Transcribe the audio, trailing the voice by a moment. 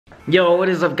Yo, what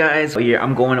is up, guys? Oh yeah,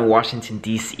 I'm going to Washington,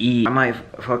 D.C. I might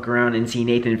fuck around and see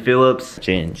Nathan Phillips.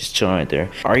 Jane, just chilling right there.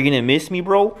 Are you gonna miss me,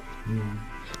 bro?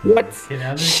 What?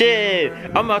 Shit!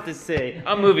 I'm about to say,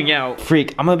 I'm moving out.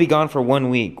 Freak, I'm gonna be gone for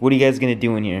 1 week. What are you guys gonna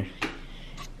do in here?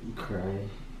 Cry.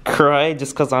 Cry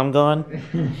just cause I'm gone?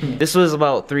 This was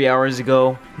about 3 hours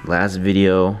ago. Last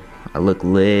video. I look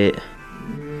lit.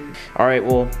 Alright,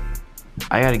 well,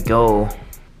 I gotta go.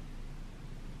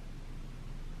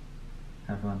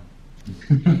 Have fun.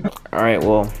 Alright,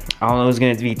 well, I don't know who's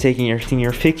gonna be taking your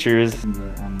pictures.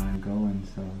 But I'm not going,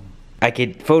 so. I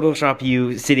could Photoshop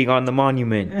you sitting on the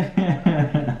monument. That'd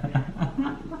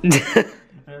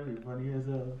be funny as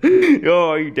hell. Yo,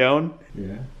 are you down?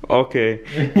 Yeah. Okay.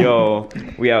 Yo,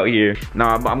 we out here.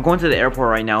 Nah, but I'm going to the airport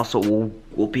right now, so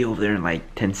we'll be over there in like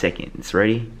 10 seconds.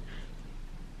 Ready?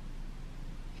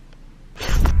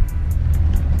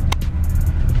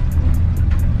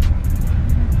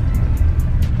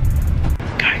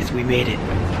 Guys, we made it.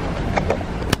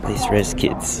 Place rest,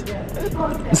 kids.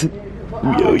 We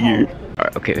out here.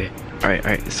 Alright, okay.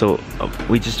 Alright. So,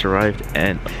 we just arrived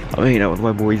and I'm hanging out with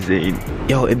my boy Zane.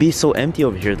 Yo, it'd be so empty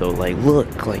over here though. Like,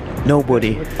 look, like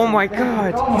nobody. Oh my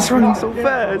god, he's running so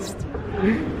fast.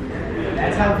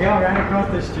 That's how Gail ran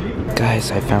across the street. Guys,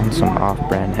 I found some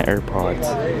off-brand AirPods.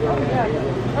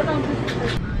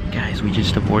 Guys, we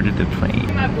just aborted the plane.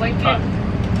 My blanket.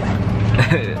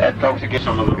 Folks, get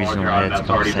some of the Reason water why on it's that's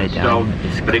already been upside down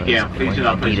stowed. is But again, because please do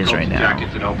not place Adidas coats right and now.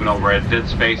 jackets and open over at thin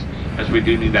space, as we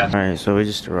do need that. Alright, so we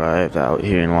just arrived out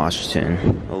here in Washington.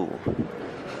 Oh.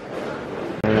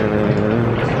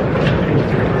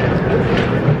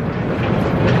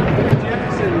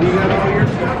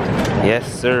 Yes,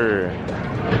 sir.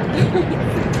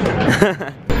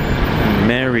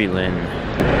 Maryland.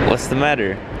 What's the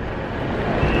matter?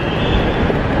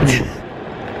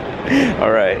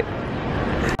 Alright.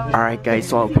 Alright, guys,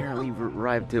 so apparently we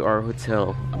arrived to our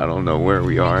hotel. I don't know where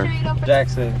we are.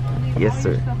 Jaxon. Yes,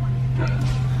 sir.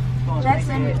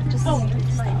 Jaxon, just stop.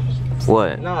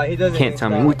 What? No, he doesn't. Can't tell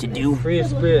me what to do. Free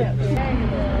spirit.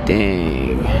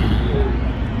 Dang.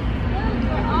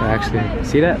 Actually,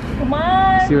 see that? Come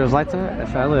on. See those lights on it?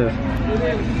 That's where I live.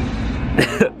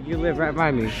 You live right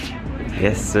by me.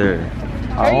 Yes, sir.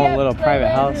 Our own little private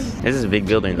house. This is a big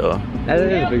building, though. That is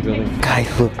a big building.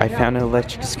 Guys, look, I found an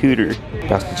electric scooter.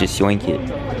 About to just yoink it.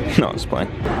 No, I'm just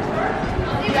playing.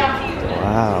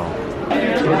 Wow.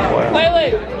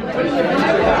 Wait.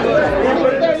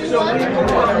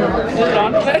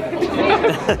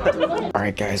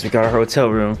 Alright, guys, we got our hotel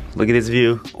room. Look at this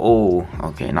view. Oh,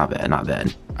 okay, not bad, not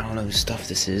bad. I don't know whose stuff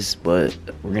this is, but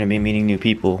we're gonna be meeting new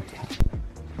people.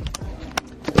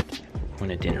 We're going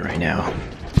to dinner right now.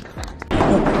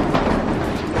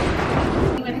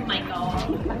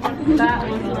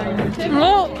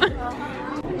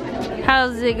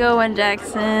 How's it going,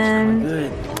 Jaxon?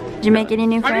 Good. Did you make any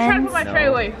new I'm just trying to friends? put my tray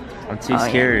away. I'm too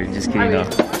scared. Just kidding, though.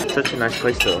 Such a nice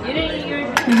place, though.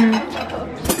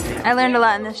 I learned a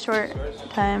lot in this short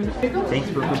time. Thanks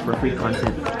for free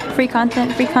content. Free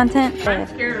content, free content. I'm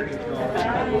scared.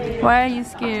 Why are you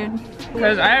scared?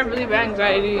 Because I have really bad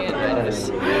anxiety and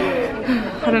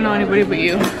I don't know anybody but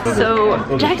you. So,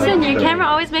 Jaxon, your camera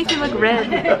always makes me look red.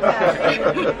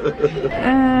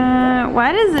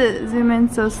 Why does it zoom in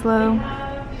so slow?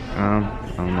 I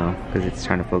don't know, because it's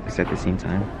trying to focus at the same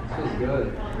time.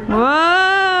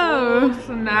 Whoa!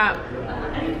 Snap.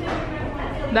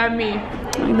 That me.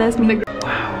 That's me.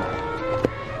 Wow.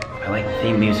 I like the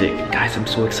theme music. Guys, I'm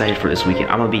so excited for this weekend.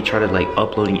 I'm gonna be trying to like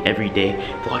uploading every day,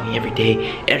 vlogging every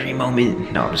day, every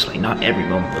moment. No, I'm just like, not every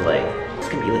moment, but like, it's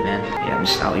gonna be lit, man. Yeah, I'm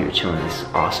just out here chilling in this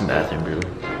awesome bathroom room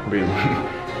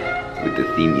with the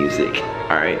theme music.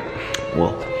 All right,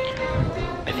 well,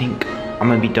 I think I'm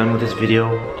gonna be done with this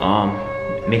video.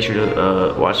 Make sure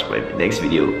to watch my next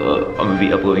video. I'm gonna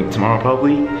be uploading tomorrow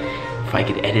probably, if I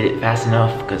could edit it fast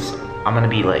enough, because I'm gonna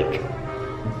be like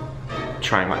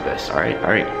trying my best. All right.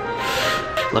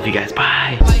 Love you guys.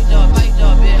 Bye.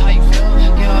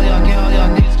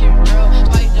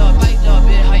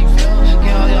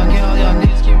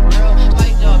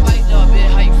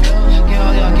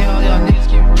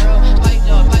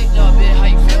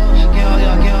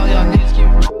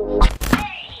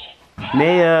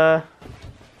 Maya,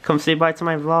 come say bye to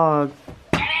my vlog.